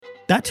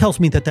that tells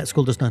me that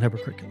school does not have a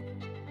curriculum.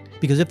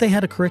 Because if they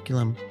had a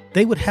curriculum,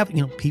 they would have,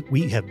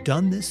 we have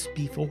done this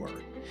before.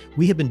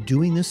 We have been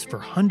doing this for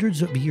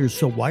hundreds of years.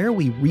 So why are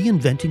we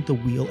reinventing the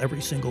wheel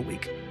every single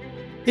week?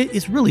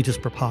 It's really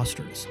just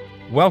preposterous.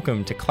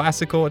 Welcome to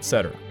Classical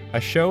Etc.,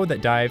 a show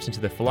that dives into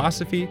the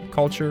philosophy,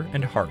 culture,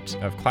 and heart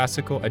of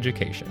classical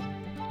education.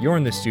 You're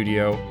in the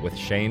studio with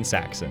Shane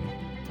Saxon.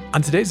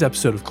 On today's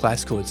episode of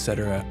Classical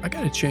Etc., I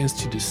got a chance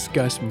to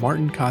discuss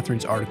Martin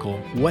Cothran's article,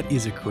 What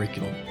is a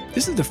Curriculum?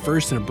 This is the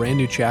first in a brand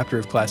new chapter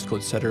of Classical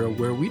Etc.,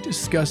 where we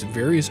discuss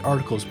various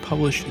articles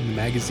published in the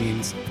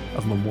magazines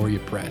of Memoria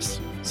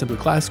Press, Simply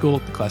Classical,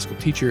 The Classical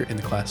Teacher, and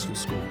The Classical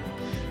School.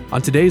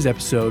 On today's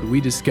episode,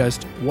 we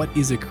discussed What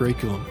is a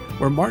Curriculum,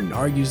 where Martin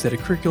argues that a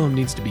curriculum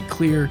needs to be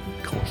clear,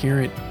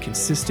 coherent,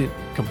 consistent,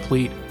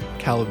 complete,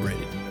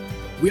 calibrated.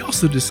 We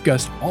also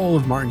discussed all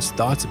of Martin's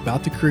thoughts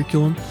about the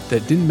curriculum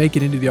that didn't make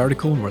it into the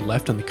article and were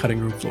left on the cutting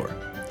room floor.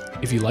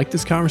 If you like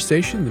this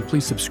conversation, then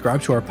please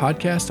subscribe to our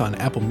podcast on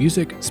Apple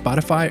Music,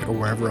 Spotify, or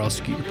wherever else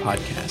you get your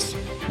podcasts.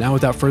 Now,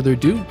 without further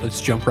ado, let's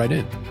jump right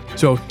in.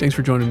 So, thanks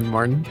for joining me,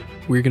 Martin.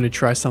 We're going to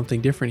try something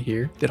different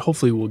here that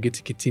hopefully we'll get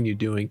to continue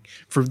doing.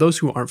 For those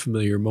who aren't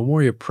familiar,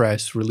 Memoria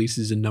Press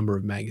releases a number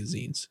of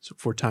magazines. So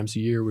 4 times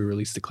a year, we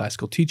release The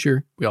Classical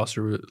Teacher. We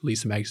also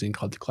release a magazine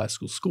called The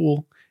Classical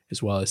School,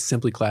 as well as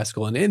Simply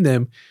Classical. And in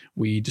them,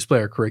 we display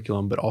our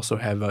curriculum, but also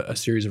have a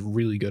series of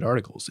really good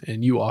articles.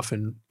 And you're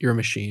a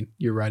machine.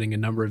 You're writing a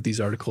number of these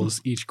articles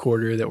each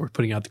quarter that we're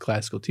putting out The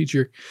Classical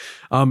Teacher.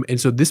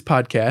 And so this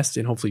podcast,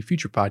 and hopefully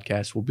future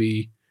podcasts, will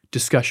be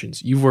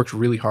discussions. You've worked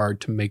really hard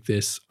to make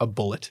this a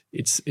bullet.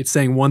 It's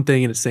saying one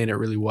thing and it's saying it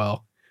really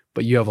well,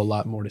 but you have a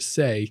lot more to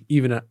say,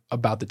 even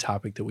about the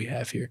topic that we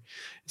have here.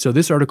 So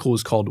this article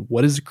is called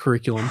What is a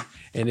Curriculum?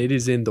 And it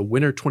is in the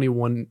Winter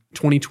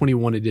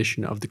 2021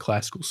 edition of The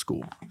Classical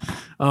School.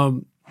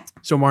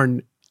 So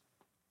Martin,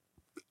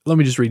 let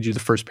me just read you the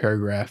first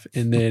paragraph,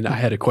 and then I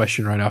had a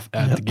question right off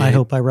at the gate. I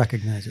hope I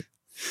recognize it.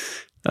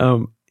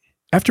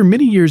 After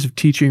many years of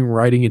teaching,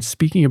 writing, and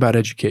speaking about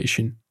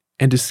education,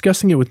 and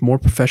discussing it with more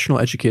professional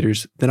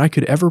educators than I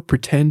could ever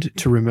pretend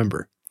to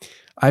remember,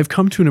 I've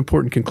come to an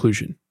important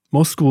conclusion.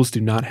 Most schools do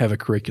not have a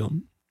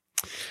curriculum.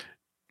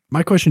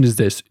 My question is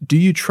this: do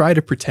you try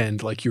to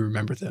pretend like you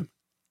remember them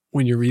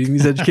when you're reading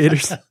these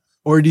educators?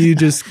 Or do you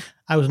just...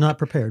 I was not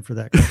prepared for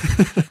that.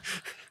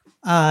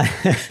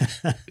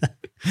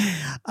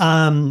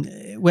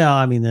 Well,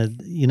 I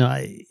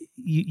mean,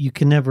 you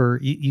can never,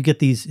 you get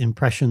these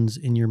impressions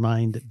in your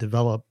mind that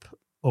develop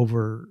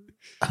over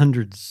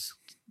hundreds,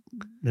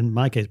 in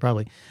my case,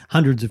 probably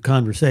hundreds of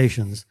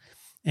conversations.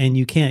 And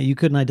you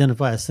couldn't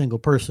identify a single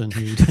person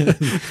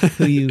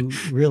who you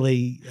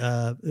really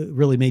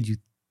made you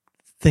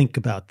think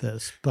about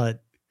this,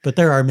 but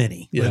there are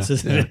many. Yeah,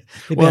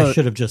 Maybe I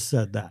should have just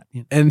said that.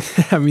 And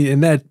I mean,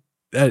 and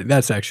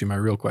that's actually my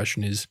real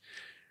question is,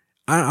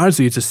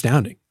 honestly, it's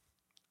astounding.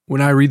 When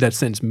I read that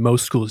sentence,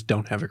 most schools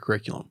don't have a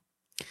curriculum.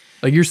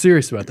 Like, you're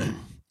serious about that?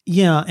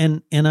 Yeah,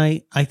 and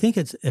I think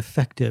it's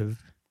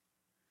effective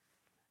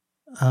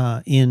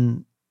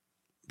in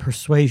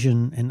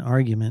persuasion and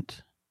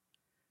argument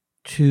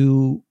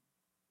to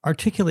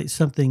articulate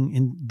something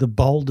in the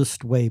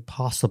baldest way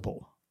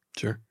possible.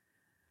 Sure.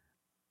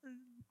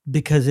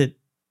 Because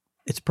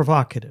it's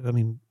provocative. I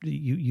mean,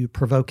 you're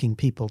provoking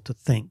people to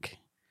think.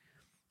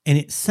 And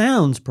it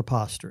sounds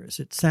preposterous.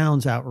 It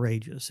sounds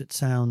outrageous. It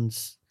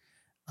sounds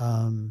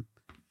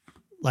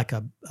like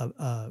a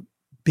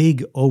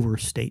big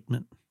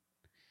overstatement.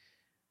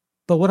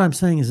 But what I'm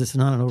saying is it's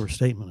not an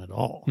overstatement at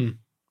all.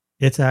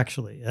 It's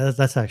actually,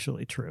 that's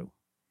actually true.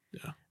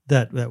 Yeah.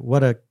 That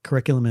what a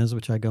curriculum is,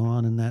 which I go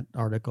on in that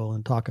article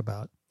and talk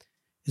about,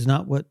 is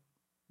not what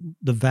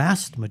the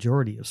vast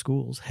majority of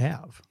schools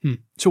have.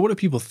 So what do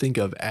people think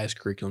of as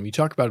curriculum? You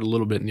talk about it a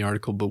little bit in the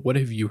article, but what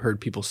have you heard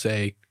people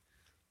say,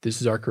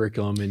 this is our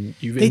curriculum? And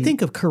they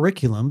think of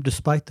curriculum,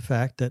 despite the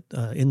fact that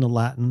in the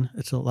Latin,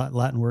 it's a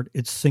Latin word,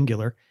 it's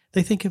singular.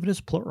 They think of it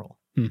as plural.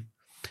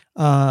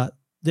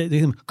 They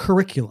think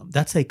curriculum,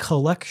 that's a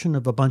collection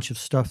of a bunch of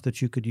stuff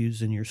that you could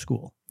use in your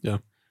school. Yeah.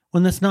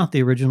 When that's not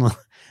the original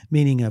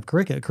meaning of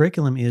curriculum.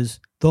 Curriculum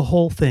is the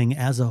whole thing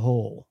as a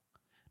whole,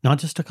 not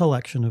just a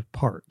collection of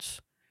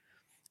parts.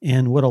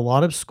 And what a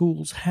lot of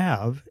schools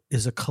have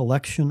is a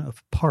collection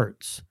of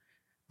parts,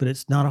 but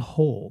it's not a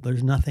whole.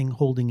 There's nothing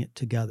holding it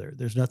together.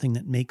 There's nothing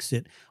that makes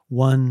it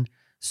one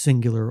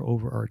singular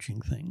overarching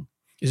thing.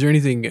 Is there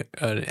anything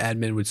an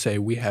admin would say,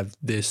 we have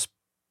this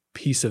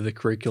piece of the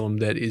curriculum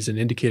that is an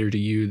indicator to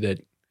you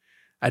that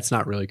that's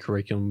not really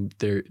curriculum?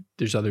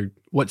 There's other,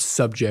 what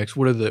subjects,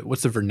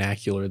 what's the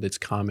vernacular that's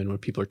common when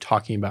people are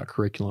talking about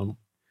curriculum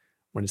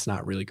when it's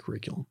not really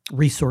curriculum?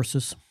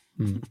 Resources.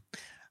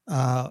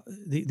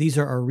 These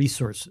are our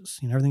resources.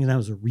 Everything now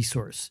is a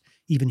resource.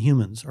 Even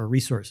humans are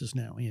resources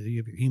now. You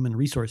have your human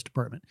resource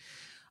department.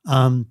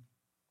 And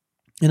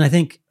I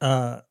think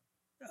that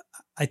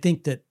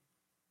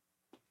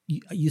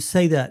you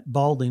say that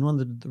baldly. And one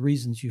of the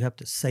reasons you have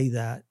to say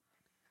that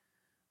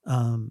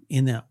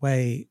in that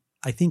way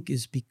I think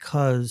is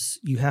because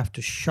you have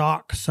to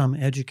shock some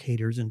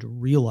educators into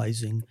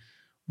realizing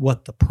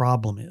what the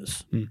problem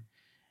is.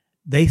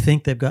 They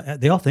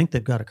all think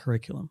they've got a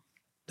curriculum.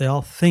 They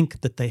all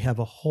think that they have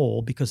a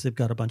whole because they've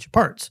got a bunch of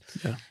parts.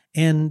 Yeah.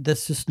 And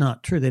that's just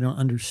not true. They don't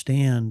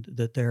understand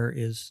that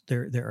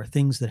there are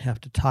things that have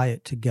to tie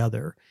it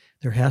together.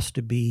 There has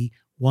to be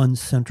one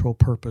central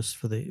purpose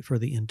for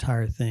the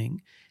entire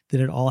thing, that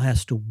it all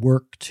has to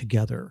work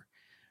together.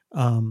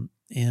 And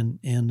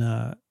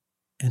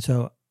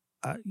so,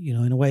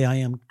 in a way, I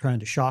am trying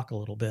to shock a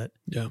little bit.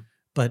 Yeah.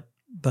 But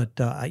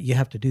you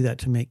have to do that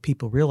to make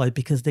people realize,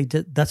 because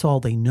that's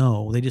all they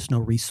know. They just know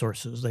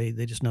resources.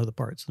 They just know the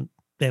parts.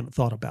 They haven't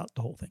thought about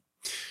the whole thing.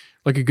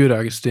 Like a good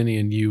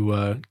Augustinian,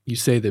 you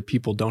say that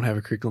people don't have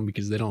a curriculum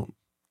because they don't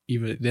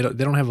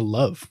have a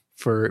love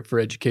for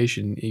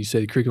education. You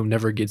say the curriculum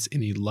never gets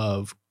any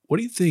love. What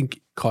do you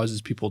think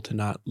causes people to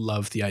not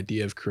love the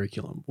idea of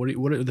curriculum?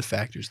 What are the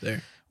factors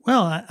there?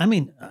 Well, I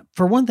mean,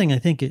 for one thing, I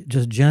think it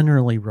just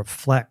generally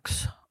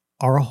reflects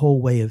our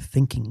whole way of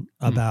thinking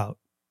about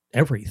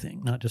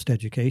everything, not just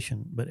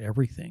education, but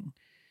everything.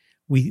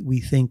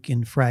 We think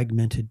in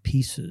fragmented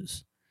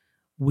pieces.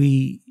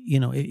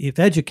 If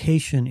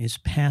education is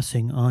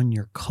passing on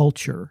your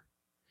culture,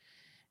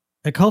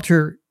 a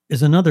culture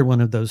is another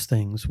one of those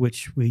things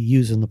which we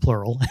use in the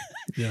plural.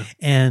 Yeah.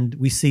 And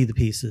we see the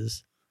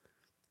pieces,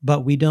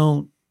 but we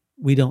don't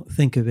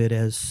think of it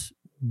as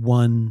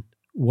one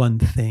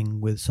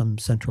thing with some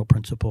central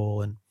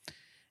principle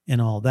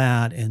and all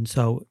that. And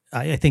so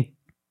I think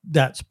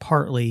that's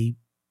partly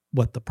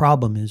what the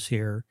problem is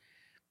here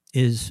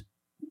is,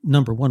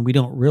 number one, we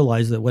don't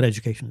realize that what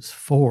education is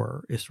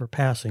for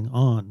passing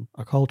on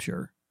a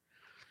culture.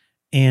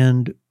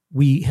 And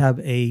we have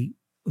a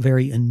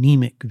very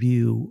anemic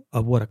view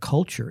of what a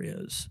culture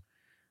is.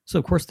 So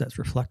of course that's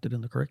reflected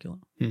in the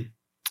curriculum.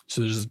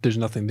 So there's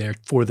nothing there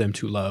for them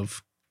to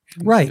love.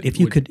 Right. If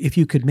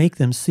you could make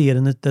them see it,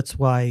 and that's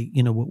why,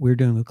 what we're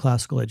doing with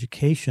classical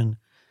education,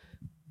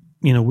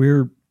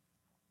 we're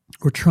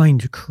trying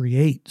to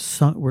create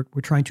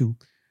we're trying to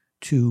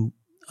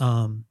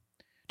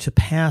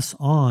pass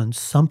on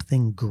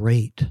something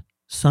great,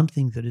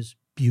 something that is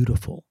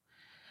beautiful.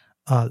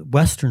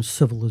 Western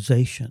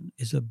civilization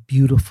is a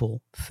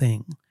beautiful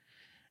thing.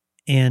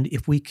 And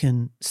if we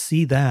can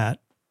see that,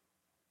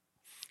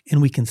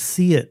 and we can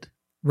see it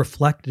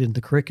reflected in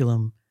the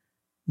curriculum,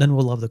 then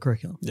we'll love the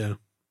curriculum. Yeah.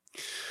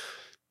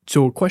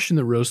 So a question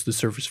that rose to the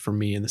surface for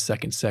me in the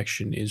second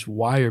section is,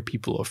 why are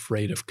people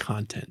afraid of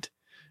content?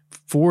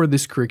 For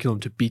this curriculum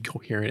to be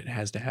coherent, it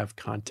has to have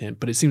content,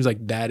 but it seems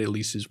like that at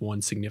least is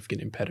one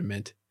significant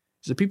impediment,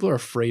 is that people are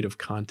afraid of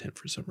content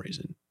for some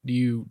reason. Do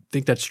you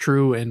think that's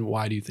true, and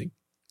why do you think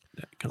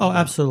that comes about?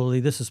 Absolutely.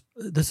 This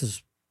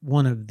is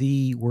one of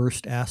the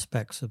worst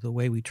aspects of the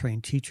way we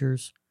train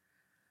teachers.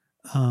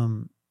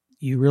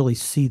 You really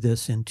see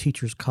this in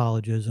teachers'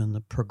 colleges and the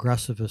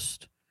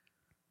progressivist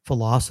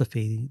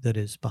philosophy that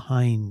is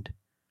behind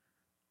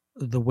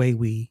the way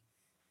we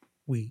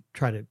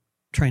try to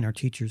train our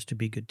teachers to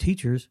be good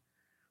teachers.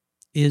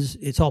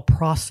 It's all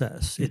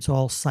process. It's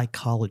all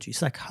psychology.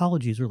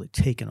 Psychology has really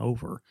taken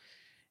over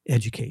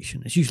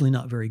education. It's usually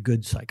not very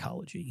good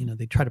psychology.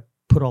 They try to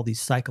put all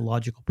these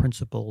psychological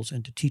principles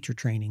into teacher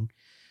training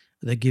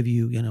that give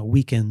you,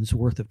 weekends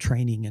worth of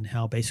training in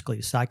how basically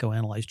to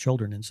psychoanalyze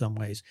children in some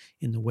ways,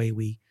 in the way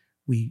we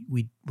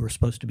were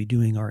supposed to be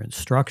doing our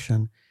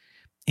instruction.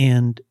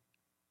 And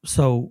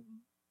so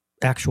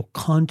actual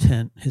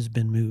content has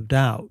been moved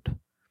out.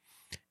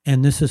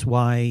 And this is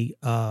why,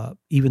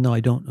 even though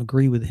I don't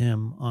agree with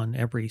him on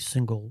every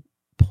single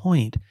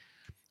point,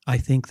 I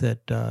think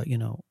that,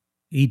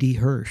 E.D.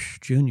 Hirsch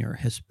Jr.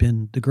 has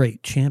been the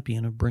great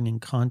champion of bringing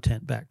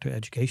content back to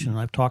education. And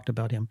I've talked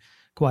about him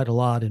quite a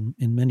lot in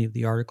many of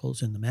the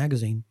articles in the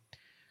magazine.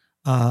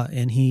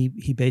 And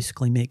he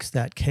basically makes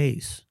that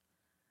case.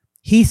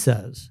 He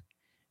says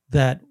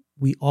that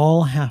we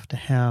all have to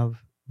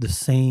have the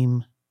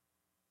same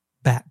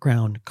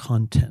background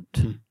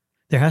content.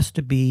 There has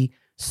to be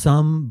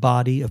some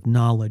body of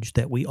knowledge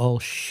that we all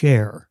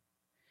share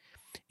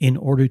in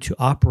order to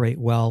operate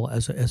well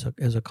as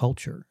a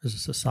culture, as a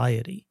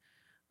society,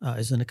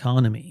 as an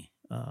economy,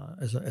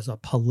 as a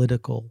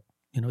political,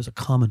 as a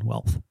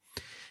commonwealth.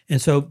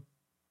 And so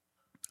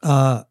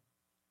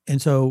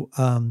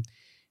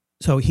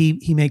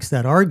he makes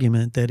that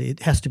argument that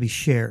it has to be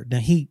shared. Now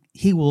he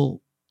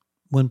will,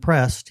 when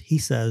pressed, he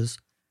says,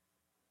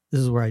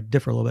 this is where I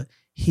differ a little bit.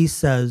 He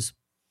says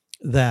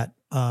that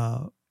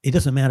it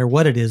doesn't matter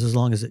what it is as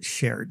long as it's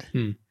shared.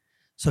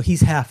 So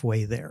he's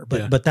halfway there,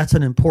 but that's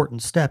an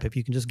important step if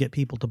you can just get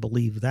people to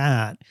believe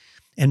that.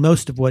 And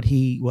most of what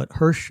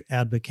Hirsch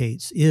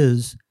advocates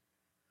is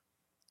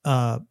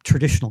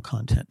traditional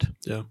content.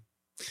 Yeah.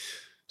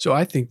 So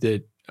I think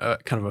that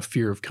kind of a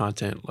fear of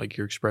content, like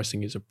you're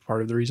expressing, is a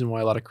part of the reason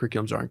why a lot of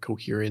curriculums aren't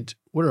coherent.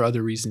 What are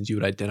other reasons you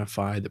would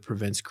identify that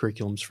prevents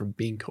curriculums from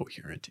being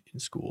coherent in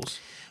schools?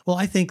 Well,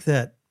 I think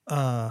that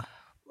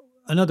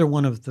another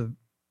one of the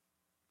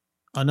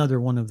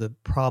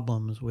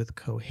problems with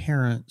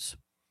coherence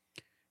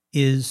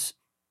is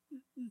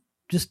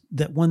just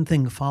that one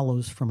thing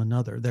follows from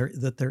another.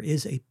 That there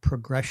is a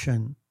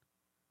progression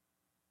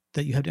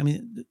that you have to. I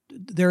mean,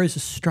 there is a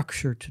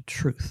structure to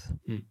truth,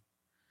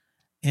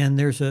 and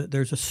there's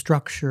a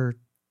structure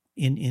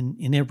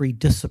in every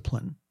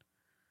discipline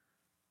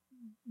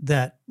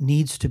that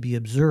needs to be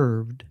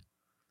observed.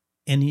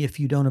 And if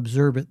you don't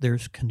observe it,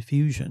 there's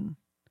confusion.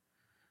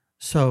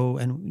 So,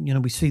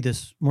 and we see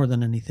this more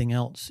than anything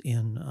else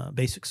in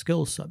basic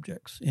skills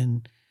subjects,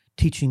 in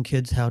teaching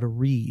kids how to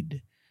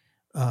read,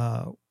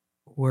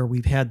 where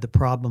we've had the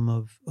problem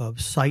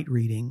of sight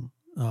reading,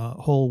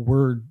 whole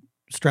word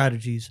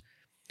strategies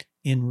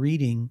in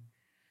reading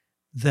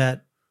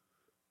that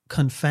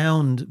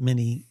confound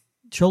many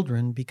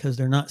children because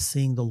they're not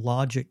seeing the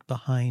logic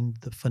behind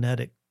the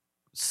phonetic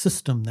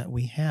system that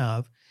we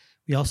have.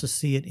 We also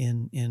see it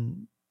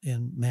in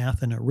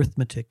math and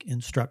arithmetic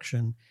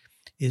instruction,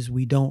 is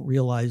we don't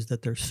realize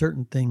that there's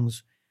certain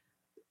things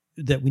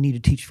that we need to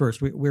teach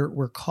first.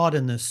 We're caught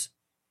in this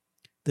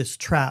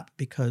trap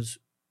because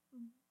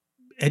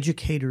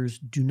educators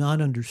do not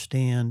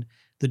understand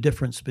the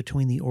difference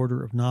between the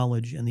order of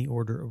knowledge and the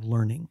order of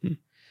learning.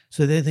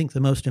 So they think the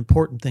most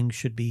important things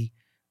should be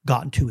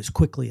gotten to as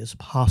quickly as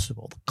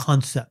possible. The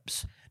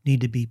concepts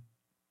need to be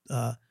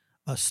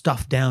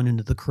stuffed down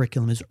into the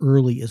curriculum as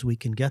early as we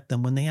can get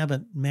them, when they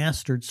haven't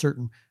mastered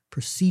certain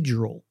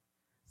procedural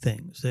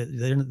things.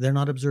 They're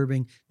not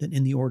observing that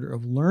in the order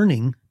of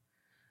learning,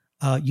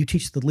 you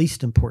teach the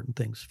least important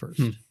things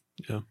first.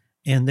 Yeah.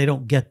 And they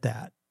don't get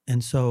that.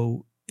 And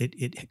so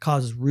it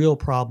causes real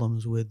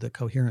problems with the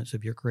coherence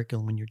of your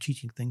curriculum when you're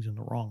teaching things in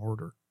the wrong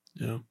order.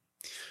 Yeah.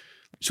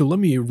 So let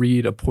me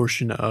read a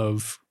portion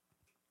of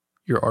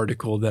your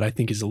article that I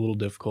think is a little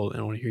difficult,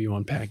 and I want to hear you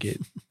unpack it.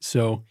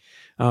 So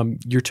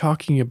you're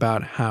talking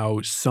about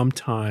how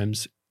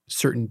sometimes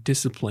certain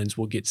disciplines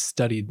will get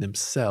studied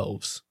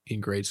themselves in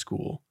grade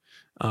school.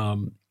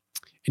 And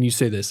you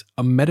say this: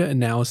 a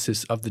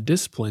meta-analysis of the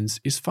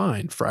disciplines is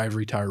fine for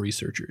ivory tower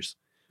researchers,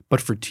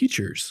 but for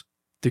teachers,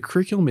 the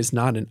curriculum is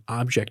not an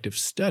object of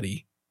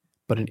study,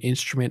 but an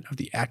instrument of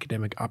the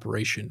academic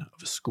operation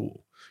of a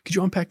school. Could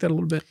you unpack that a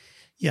little bit?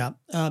 Yeah.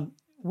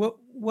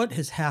 What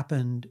has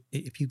happened,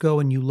 if you go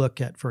and you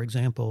look at, for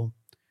example,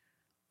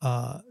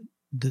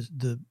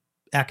 the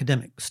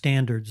academic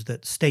standards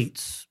that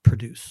states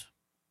produce.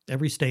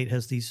 Every state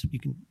has these. You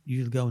can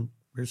usually go and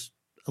there's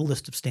a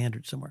list of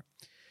standards somewhere.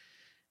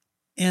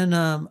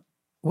 And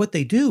what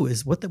they do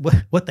is what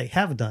they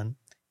have done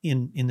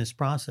in this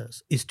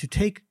process is to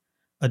take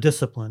a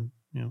discipline,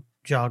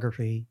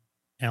 geography,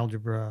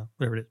 algebra,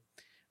 whatever it is.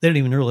 They don't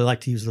even really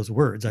like to use those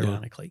words,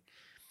 ironically. Yeah.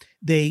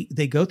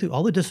 They go through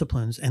all the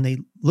disciplines and they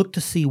look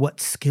to see what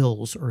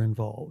skills are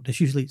involved.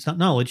 It's not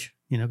knowledge,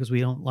 because we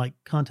don't like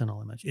content all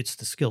that much. It's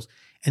the skills.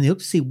 And they look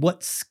to see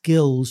what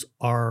skills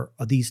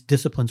these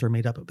disciplines are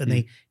made up of, and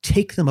they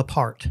take them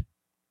apart.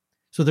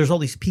 So there's all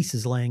these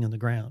pieces laying on the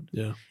ground.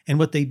 Yeah. And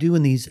what they do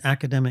in these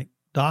academic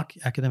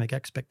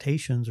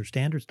expectations or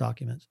standards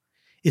documents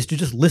is to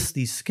just list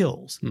these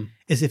skills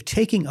as if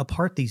taking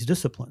apart these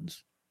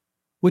disciplines,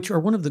 which are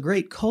one of the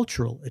great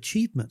cultural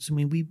achievements. I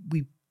mean,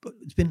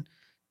 it's been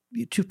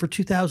for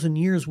 2,000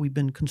 years we've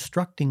been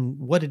constructing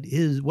what it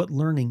is, what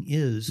learning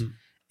is,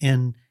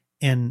 and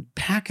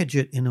package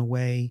it in a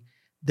way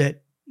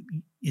that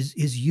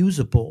is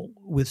usable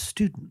with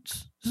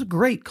students. This is a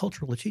great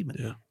cultural achievement.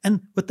 Yeah.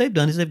 And what they've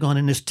done is they've gone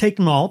and just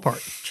taken them all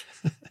apart.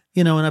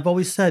 And I've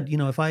always said,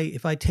 if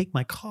I take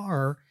my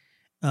car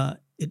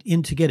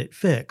in to get it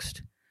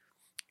fixed,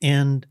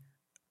 and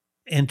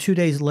 2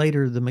 days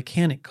later the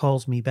mechanic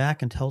calls me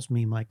back and tells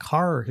me my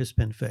car has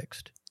been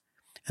fixed,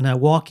 and I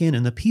walk in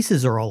and the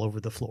pieces are all over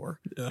the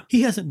floor. Yeah.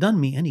 He hasn't done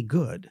me any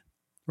good,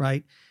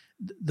 right?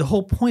 The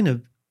whole point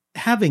of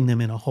having them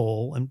in a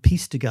whole and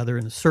pieced together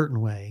in a certain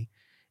way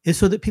is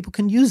so that people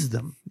can use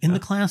them in the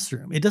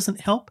classroom. It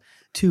doesn't help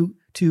to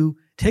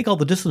take all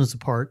the disciplines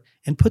apart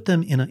and put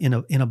them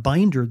in a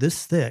binder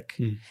this thick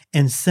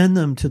and send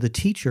them to the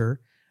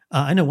teacher.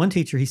 I know one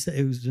teacher, he said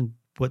it was in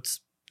what's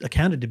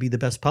accounted to be the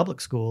best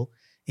public school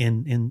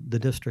in the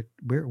district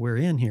we're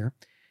in here.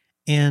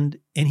 And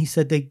he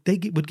said they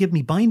would give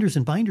me binders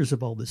and binders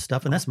of all this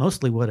stuff, and that's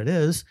mostly what it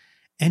is.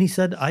 And he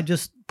said I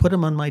just put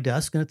them on my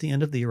desk, and at the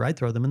end of the year I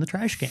throw them in the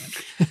trash can.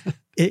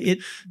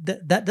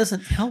 That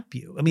doesn't help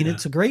you. I mean,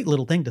 it's a great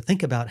little thing to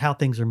think about how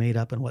things are made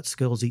up and what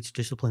skills each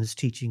discipline is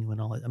teaching you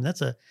and all that. I mean,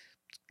 that's an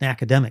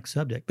academic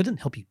subject, but it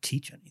doesn't help you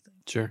teach anything.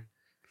 Sure.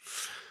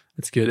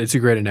 That's good. It's a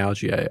great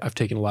analogy. I've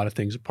taken a lot of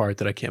things apart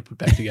that I can't put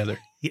back together.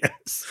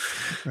 Yes.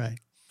 Right.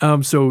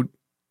 So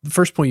the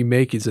first point you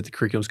make is that the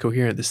curriculum is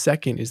coherent. The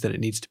second is that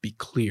it needs to be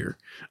clear.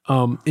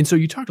 And so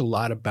you talked a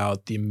lot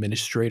about the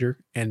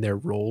administrator and their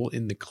role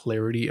in the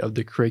clarity of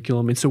the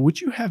curriculum. And so would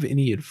you have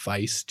any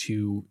advice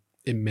to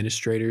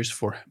administrators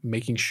for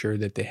making sure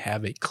that they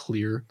have a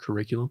clear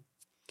curriculum?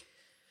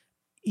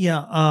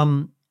 Yeah.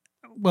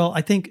 Well,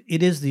 I think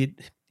it's the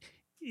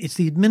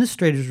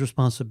administrator's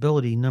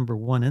responsibility, number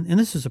one. And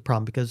this is a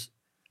problem because,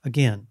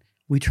 again,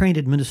 we train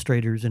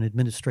administrators in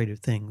administrative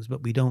things,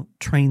 but we don't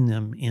train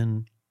them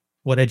in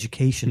what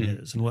education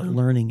is and what Yeah.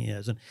 learning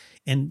is.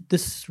 And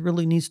this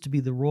really needs to be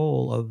the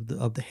role of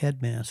the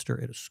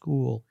headmaster at a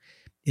school,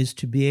 is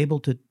to be able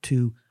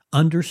to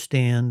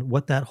understand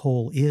what that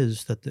whole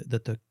is that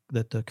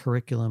the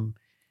curriculum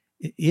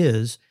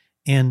is,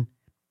 and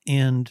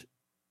in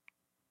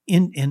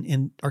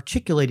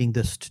articulating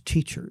this to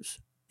teachers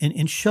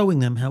and showing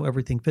them how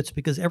everything fits,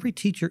 because every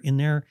teacher in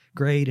their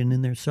grade and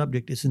in their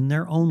subject is in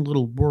their own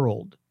little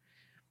world,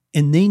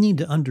 and they need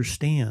to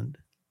understand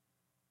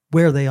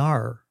where they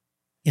are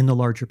in the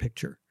larger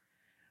picture.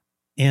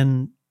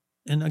 And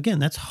again,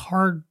 that's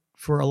hard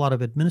for a lot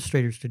of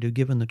administrators to do,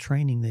 given the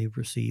training they've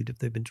received. If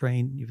they've been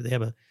trained, if they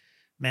have a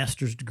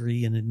master's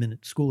degree in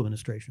school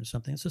administration or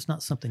something, it's just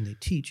not something they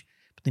teach.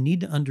 But they need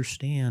to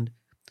understand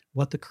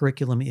what the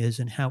curriculum is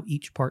and how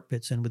each part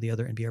fits in with the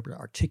other, and be able to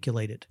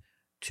articulate it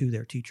to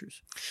their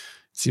teachers. It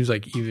seems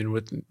like even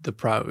with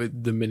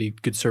the many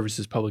good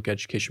services public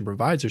education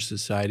provides our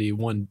society,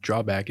 one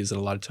drawback is that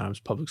a lot of times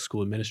public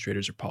school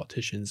administrators are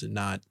politicians and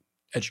not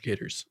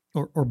educators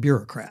Or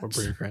bureaucrats. or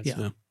bureaucrats.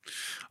 Yeah.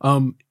 Yeah.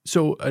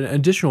 So an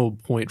additional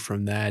point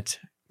from that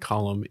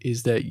column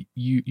is that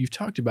you've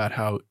talked about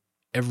how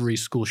every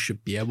school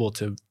should be able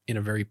to, in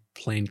a very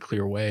plain,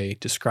 clear way,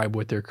 describe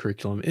what their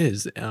curriculum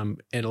is.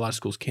 And a lot of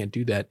schools can't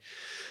do that.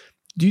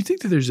 Do you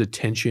think that there's a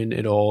tension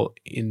at all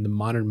in the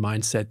modern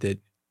mindset that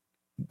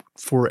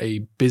for a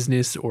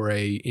business or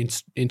a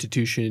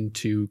institution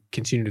to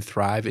continue to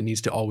thrive, it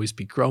needs to always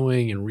be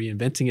growing and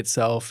reinventing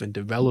itself and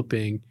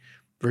developing,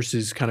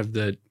 versus kind of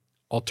the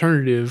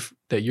alternative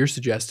that you're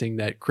suggesting,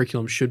 that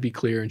curriculum should be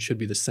clear and should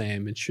be the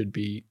same and should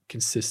be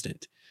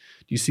consistent?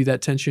 Do you see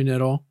that tension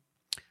at all?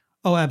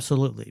 Oh,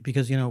 absolutely.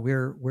 Because,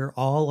 we're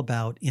all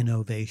about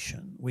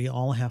innovation. We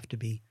all have to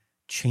be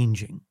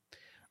changing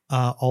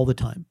all the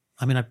time.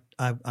 I mean,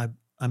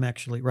 I'm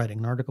actually writing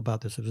an article about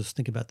this. I was just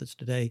thinking about this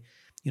today.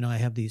 I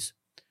have these,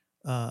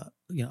 I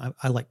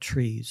like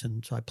trees.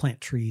 And so I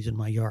plant trees in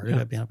my yard. Yeah.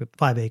 I've got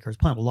 5 acres,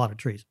 plant a lot of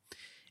trees.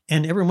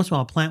 And every once in a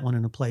while I'll plant one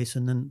in a place.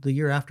 And then the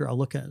year after I'll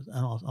look at it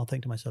and I'll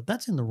think to myself,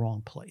 that's in the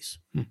wrong place.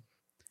 So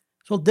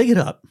I'll dig it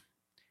up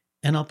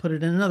and I'll put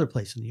it in another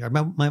place in the yard.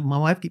 My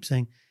wife keeps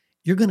saying,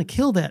 you're going to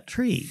kill that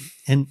tree.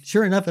 And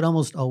sure enough, it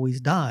almost always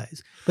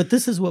dies. But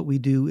this is what we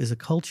do as a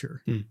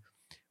culture.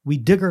 We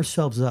dig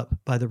ourselves up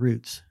by the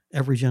roots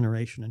every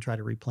generation and try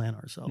to replant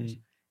ourselves.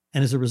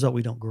 And as a result,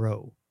 we don't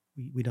grow.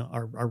 We don't,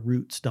 our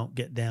roots don't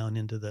get down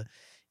into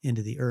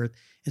the earth.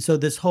 And so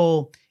this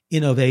whole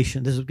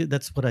innovation,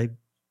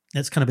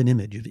 that's kind of an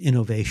image of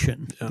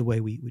innovation, the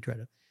way we try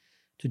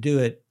to do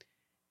it.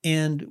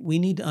 And we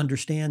need to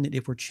understand that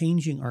if we're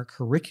changing our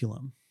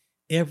curriculum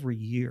every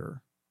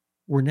year,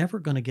 we're never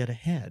going to get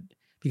ahead,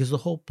 because the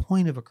whole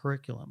point of a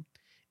curriculum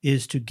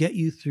is to get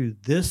you through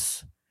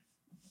this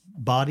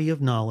body of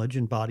knowledge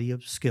and body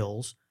of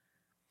skills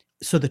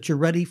so that you're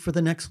ready for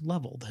the next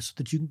level, so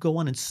that you can go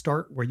on and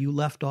start where you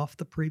left off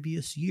the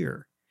previous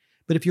year.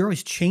 But if you're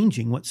always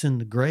changing what's in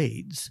the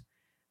grades,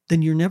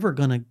 then you're never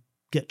going to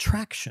get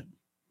traction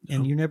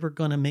and you're never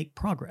going to make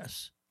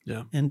progress.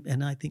 Yeah.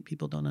 And I think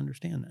people don't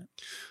understand that.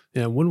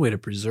 Yeah. One way to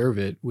preserve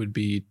it would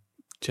be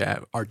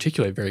to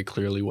articulate very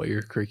clearly what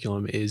your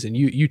curriculum is. And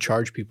you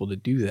charge people to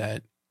do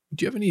that.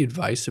 Do you have any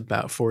advice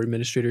for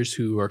administrators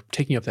who are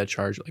taking up that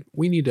charge? Like,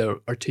 we need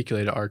to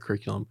articulate our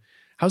curriculum.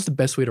 How's the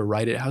best way to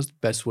write it? How's the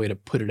best way to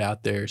put it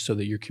out there so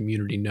that your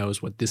community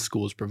knows what this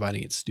school is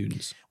providing its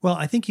students? Well,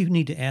 I think you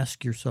need to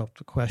ask yourself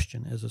the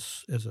question as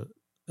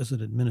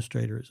an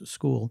administrator, as a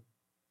school.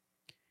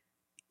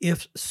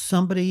 If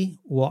somebody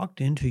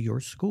walked into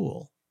your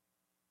school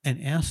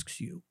and asks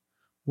you,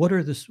 what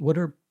are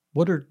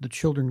the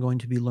children going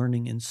to be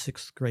learning in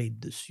 6th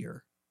grade this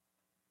year?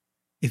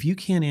 If you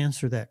can't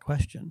answer that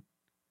question,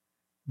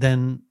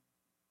 then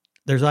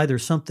there's either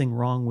something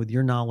wrong with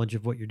your knowledge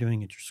of what you're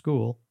doing at your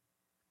school,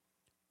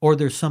 or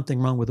there's something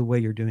wrong with the way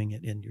you're doing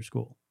it in your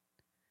school.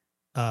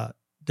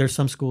 There's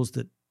some schools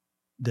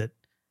that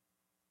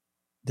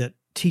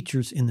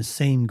teachers in the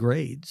same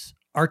grades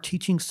are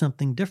teaching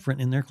something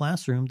different in their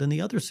classroom than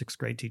the other 6th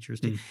grade teachers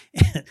do.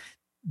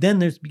 Then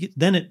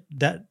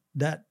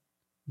that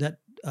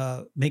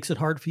makes it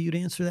hard for you to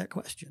answer that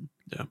question.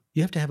 Yeah.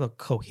 You have to have a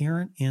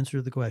coherent answer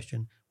to the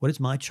question, what is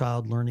my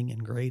child learning in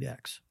grade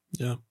X?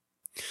 Yeah.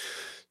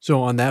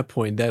 So on that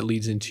point, that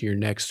leads into your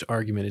next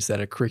argument, is that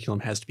a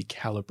curriculum has to be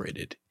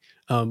calibrated.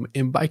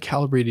 And by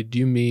calibrated, do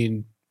you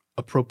mean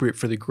appropriate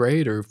for the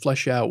grade, or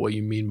flesh out what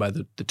you mean by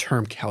the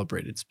term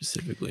calibrated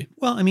specifically?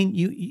 Well, I mean,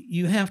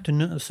 you have to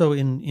know. So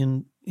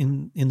in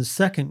the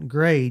 2nd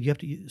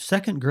grade,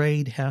 second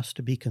grade has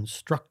to be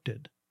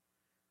constructed.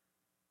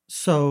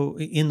 So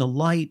in the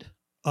light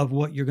of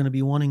what you're going to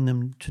be wanting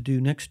them to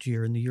do next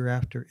year and the year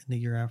after and the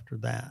year after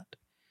that,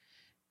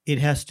 it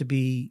has to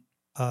be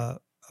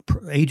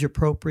age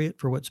appropriate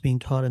for what's being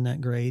taught in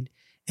that grade,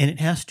 and it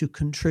has to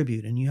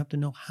contribute. And you have to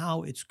know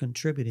how it's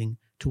contributing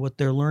to what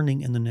they're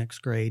learning in the next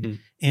grade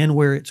and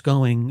where it's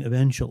going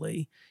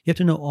eventually. You have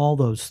to know all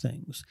those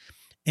things.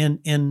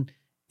 And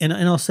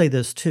I'll say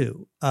this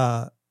too.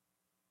 I'm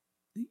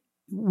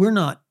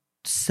not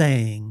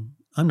saying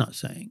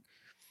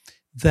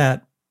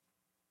that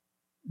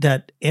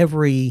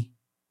every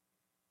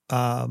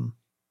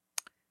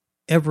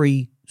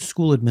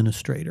school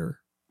administrator,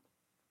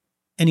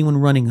 anyone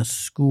running a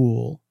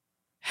school,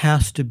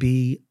 has to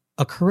be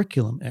a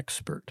curriculum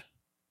expert.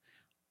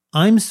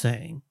 I'm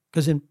saying,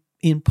 because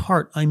in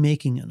part I'm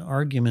making an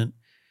argument,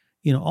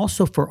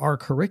 also for our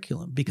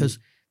curriculum, because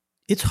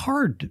it's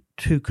hard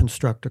to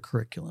construct a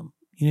curriculum.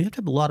 You have to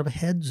have a lot of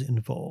heads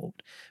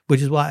involved,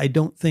 which is why I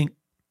don't think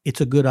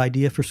it's a good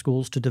idea for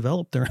schools to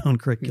develop their own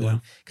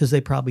curriculum, because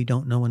they probably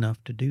don't know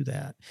enough to do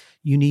that.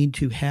 You need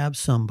to have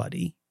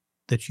somebody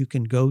that you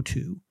can go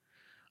to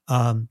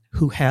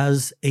who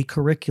has a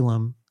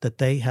curriculum that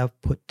they have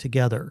put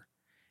together.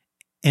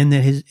 And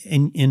that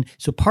and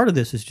so part of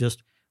this is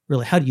just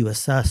really, how do you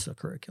assess a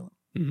curriculum?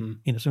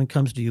 Mm-hmm. Someone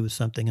comes to you with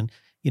something, and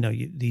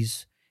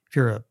if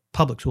you're a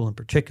public school in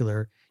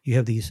particular, you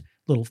have these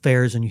little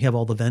fairs and you have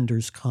all the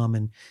vendors come,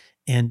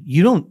 and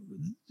you don't,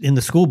 in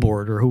the school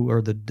board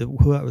or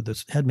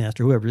the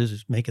headmaster, whoever it is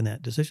who's making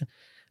that decision,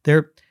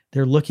 they're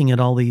looking at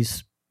all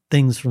these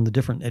things from the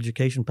different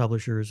education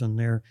publishers,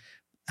 and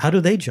how do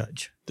they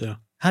judge? Yeah.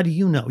 How do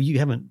you know? You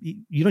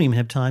don't even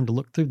have time to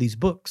look through these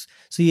books.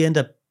 So you end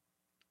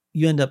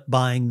up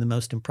buying the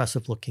most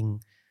impressive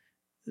looking,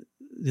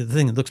 the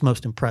thing that looks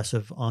most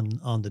impressive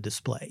on the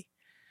display.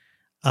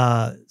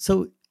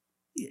 So,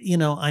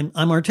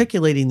 I'm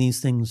articulating these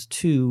things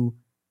to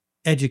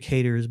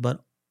educators, but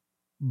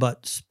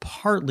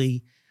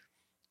partly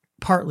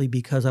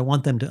because I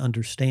want them to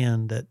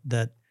understand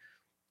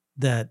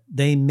that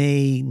they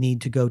may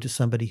need to go to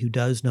somebody who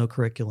does know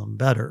curriculum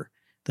better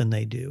than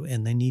they do,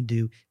 and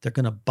they're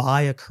going to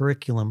buy a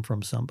curriculum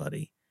from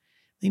somebody.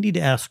 They need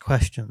to ask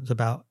questions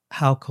about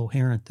how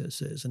coherent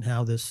this is, and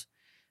how this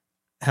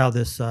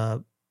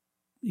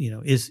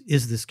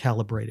is this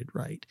calibrated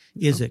right?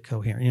 Is it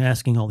coherent?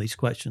 Asking all these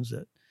questions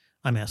that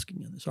I'm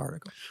asking in this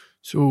article.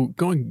 So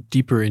going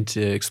deeper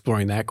into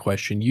exploring that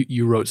question,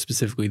 you wrote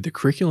specifically, the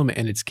curriculum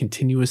and its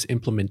continuous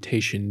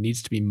implementation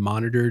needs to be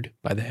monitored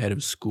by the head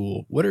of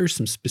school. What are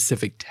some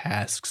specific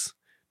tasks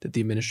that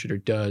the administrator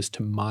does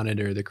to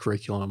monitor the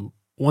curriculum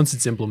once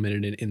it's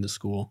implemented in the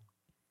school?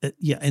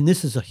 And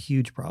this is a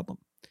huge problem.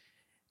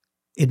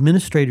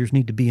 Administrators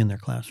need to be in their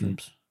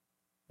classrooms. Mm-hmm.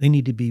 They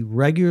need to be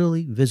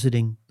regularly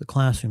visiting the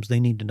classrooms. They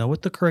need to know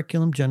what the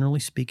curriculum, generally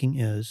speaking,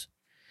 is,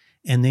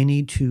 and they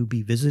need to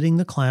be visiting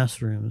the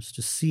classrooms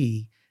to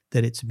see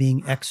that it's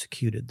being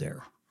executed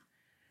there.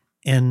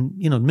 And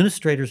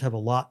administrators have a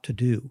lot to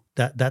do.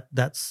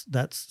 That's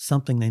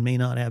something they may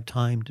not have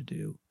time to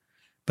do,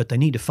 but they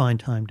need to find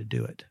time to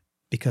do it,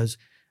 because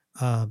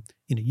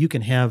you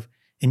can have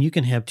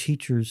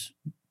teachers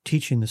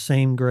teaching the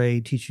same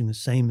grade, teaching the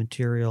same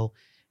material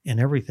and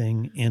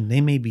everything, and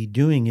they may be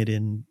doing it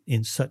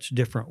in such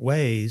different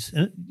ways.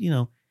 And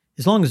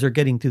as long as they're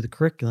getting through the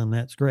curriculum,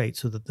 that's great,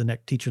 so that the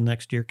next teacher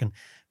next year can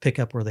pick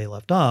up where they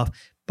left off.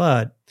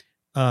 But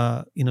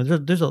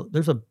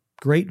there's a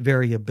great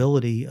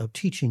variability of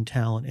teaching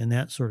talent and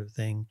that sort of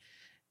thing,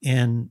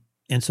 and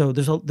so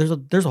there's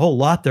a whole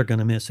lot they're going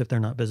to miss if they're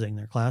not visiting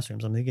their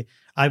classrooms. I mean,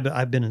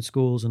 I've been in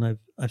schools, and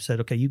I've said,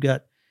 okay, you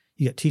got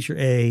teacher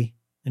A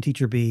and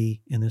teacher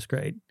B in this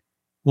grade.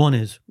 One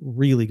is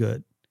really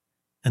good,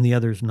 and the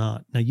other's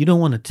not. Now, you don't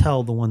want to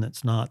tell the one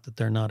that's not that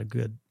they're not a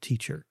good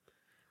teacher.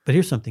 But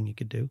here's something you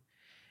could do.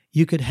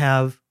 You could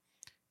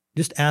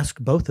just ask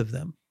both of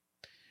them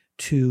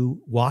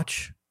to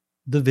watch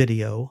the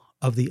video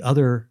of the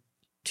other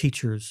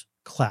teacher's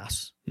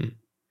class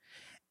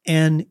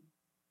and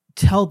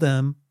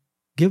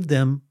give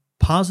them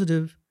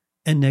positive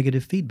and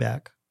negative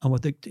feedback on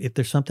if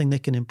there's something they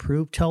can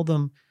improve, tell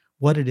them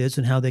what it is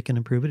and how they can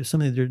improve it. If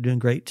something they're doing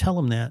great, tell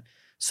them that,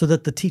 so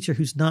that the teacher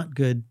who's not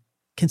good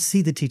can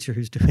see the teacher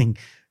who's doing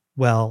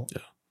well.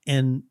 Yeah.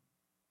 And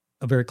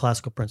a very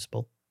classical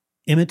principle,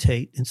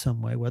 imitate in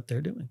some way what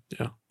they're doing.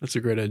 Yeah, that's a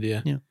great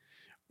idea. Yeah.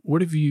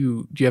 Do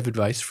you have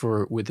advice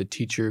with a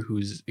teacher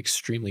who's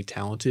extremely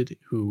talented,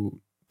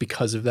 who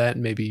because of that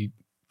maybe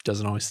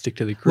doesn't always stick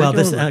to the curriculum?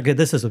 Well,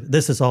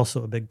 this is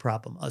also a big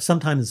problem.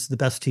 Sometimes the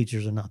best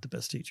teachers are not the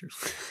best teachers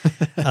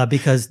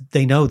because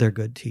they know they're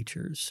good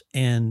teachers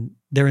and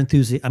they're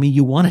enthusiastic. I mean,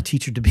 you want a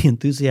teacher to be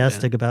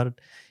enthusiastic about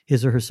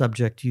his or her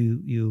subject.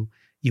 You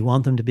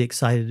want them to be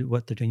excited at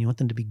what they're doing. You want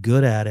them to be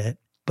good at it.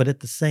 But at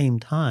the same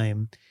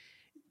time,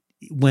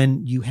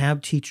 when you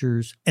have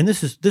teachers, and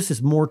this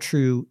is more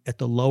true at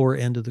the lower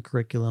end of the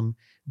curriculum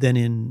than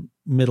in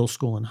middle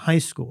school and high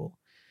school.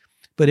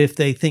 But if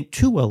they think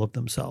too well of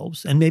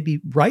themselves, and maybe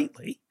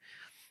rightly,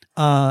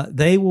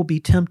 they will be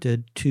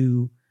tempted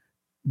to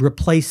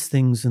replace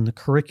things in the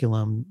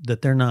curriculum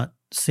that they're not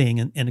seeing.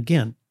 And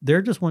again,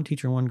 they're just one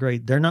teacher, one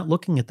grade. They're not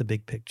looking at the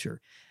big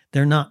picture.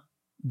 They're not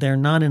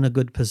in a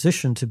good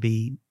position to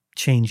be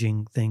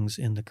changing things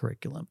in the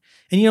curriculum.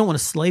 And you don't want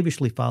to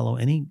slavishly follow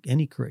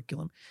any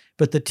curriculum.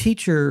 But the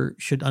teacher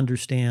should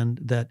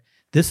understand that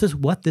this is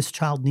what this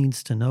child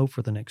needs to know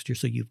for the next year.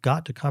 So you've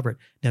got to cover it.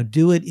 Now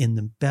do it in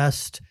the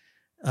best,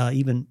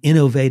 even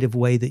innovative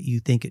way that you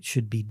think it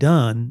should be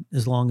done,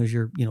 as long as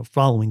you're,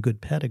 following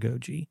good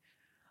pedagogy.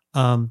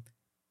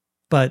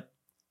 But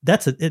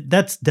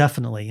that's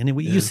definitely, and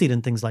Yeah. you see it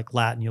in things like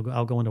Latin.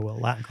 I'll go into a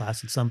Latin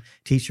class, and some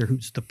teacher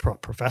who's the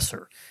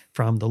professor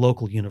from the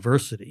local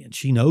university, and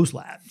she knows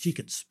Latin. She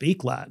can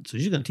speak Latin, so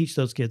she's going to teach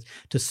those kids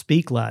to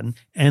speak Latin,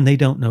 and they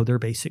don't know their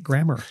basic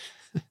grammar.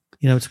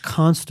 It's a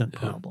constant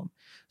problem.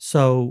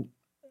 So,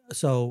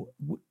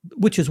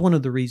 which is one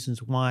of the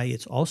reasons why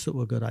it's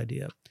also a good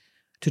idea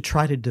to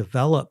try to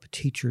develop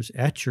teachers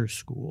at your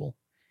school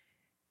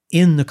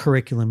in the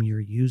curriculum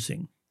you're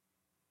using.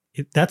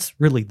 That's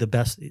really the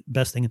best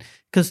thing,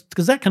 because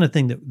that kind of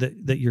thing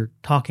that you're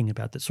talking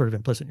about, that's sort of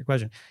implicit in your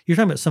question. You're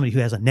talking about somebody who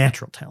has a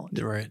natural talent.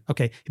 Right.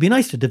 Okay. It'd be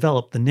nice to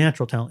develop the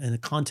natural talent in the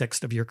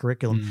context of your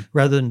curriculum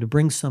rather than to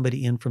bring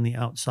somebody in from the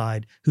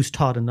outside who's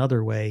taught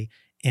another way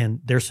and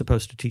they're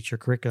supposed to teach your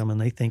curriculum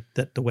and they think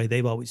that the way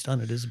they've always done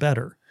it is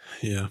better.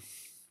 Yeah.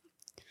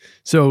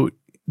 So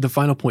the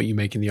final point you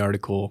make in the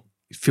article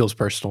feels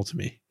personal to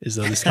me, as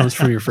though this comes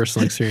from your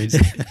personal experience.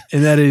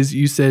 And that is,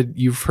 you said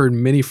you've heard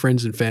many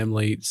friends and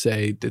family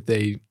say that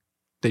they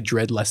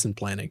dread lesson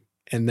planning.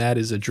 And that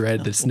is a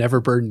dread that's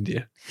never burdened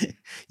you.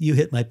 You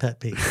hit my pet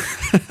peeve.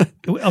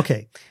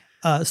 Okay.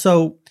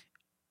 So,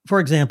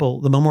 for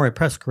example, the Memoria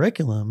Press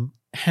curriculum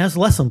has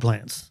lesson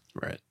plans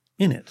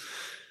in it.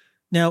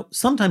 Now,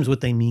 sometimes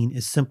what they mean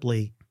is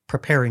simply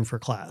preparing for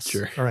class.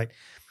 Sure. All right.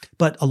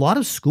 But a lot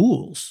of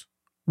schools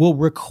will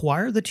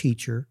require the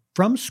teacher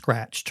from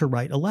scratch to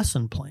write a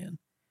lesson plan.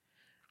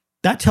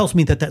 That tells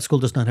me that school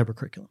does not have a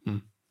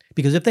curriculum.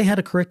 Because if they had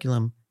a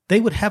curriculum, they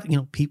would have,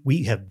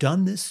 we have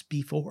done this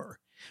before.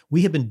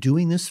 We have been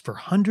doing this for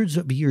hundreds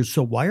of years.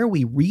 So why are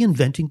we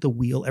reinventing the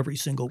wheel every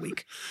single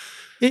week?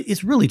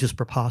 It's really just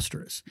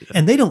preposterous. Yeah.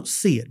 And they don't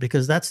see it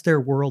because that's their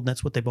world. And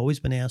that's what they've always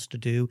been asked to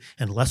do.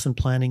 And lesson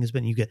planning has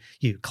been, you get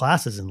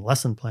classes in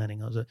lesson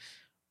planning.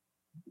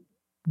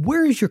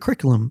 Where is your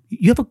curriculum?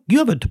 You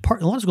have a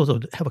department. A lot of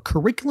schools have a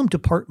curriculum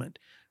department.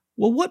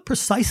 Well, what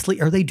precisely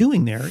are they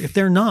doing there if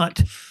they're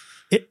not,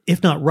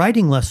 if not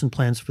writing lesson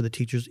plans for the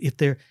teachers, if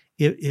they're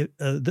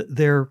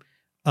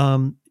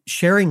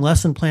sharing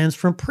lesson plans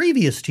from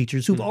previous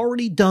teachers who've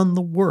already done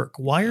the work?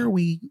 Why are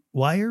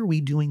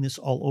we doing this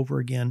all over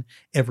again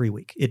every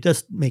week? It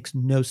just makes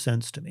no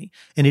sense to me.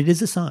 And it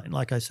is a sign,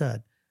 like I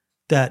said,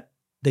 that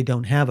they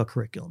don't have a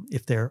curriculum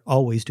if they're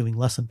always doing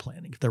lesson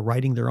planning, if they're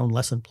writing their own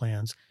lesson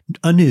plans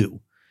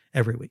anew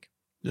every week.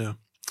 Yeah.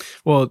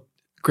 Well,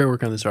 great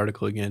work on this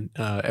article again.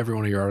 Every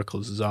one of your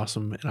articles is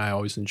awesome, and I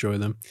always enjoy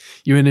them.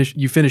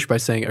 You finish by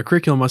saying a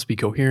curriculum must be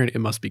coherent, it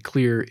must be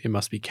clear, it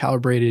must be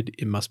calibrated,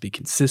 it must be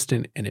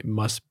consistent, and it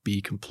must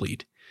be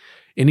complete.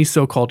 Any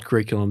so-called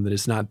curriculum that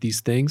is not these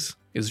things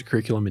is a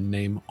curriculum in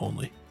name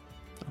only.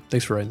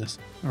 Thanks for writing this.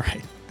 All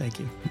right. Thank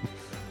you.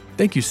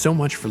 Thank you so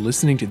much for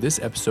listening to this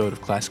episode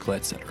of Classical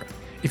Etc.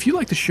 If you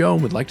like the show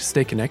and would like to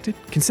stay connected,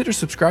 consider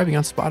subscribing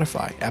on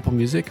Spotify, Apple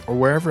Music, or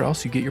wherever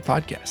else you get your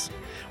podcasts.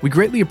 We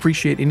greatly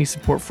appreciate any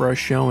support for our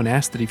show and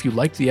ask that if you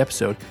liked the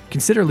episode,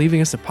 consider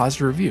leaving us a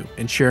positive review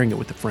and sharing it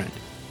with a friend.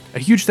 A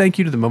huge thank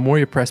you to the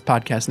Memoria Press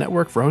Podcast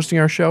Network for hosting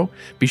our show.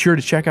 Be sure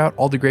to check out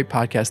all the great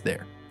podcasts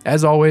there.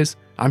 As always,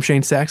 I'm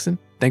Shane Saxon.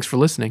 Thanks for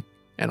listening,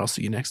 and I'll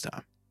see you next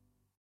time.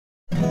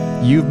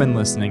 You've been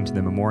listening to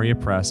the Memoria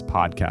Press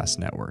Podcast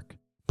Network,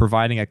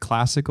 providing a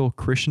classical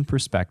Christian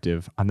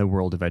perspective on the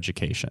world of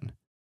education.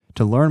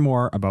 To learn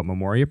more about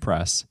Memoria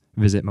Press,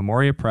 visit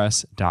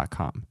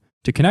memoriapress.com.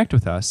 To connect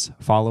with us,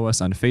 follow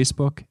us on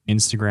Facebook,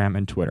 Instagram,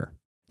 and Twitter.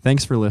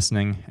 Thanks for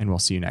listening, and we'll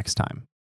see you next time.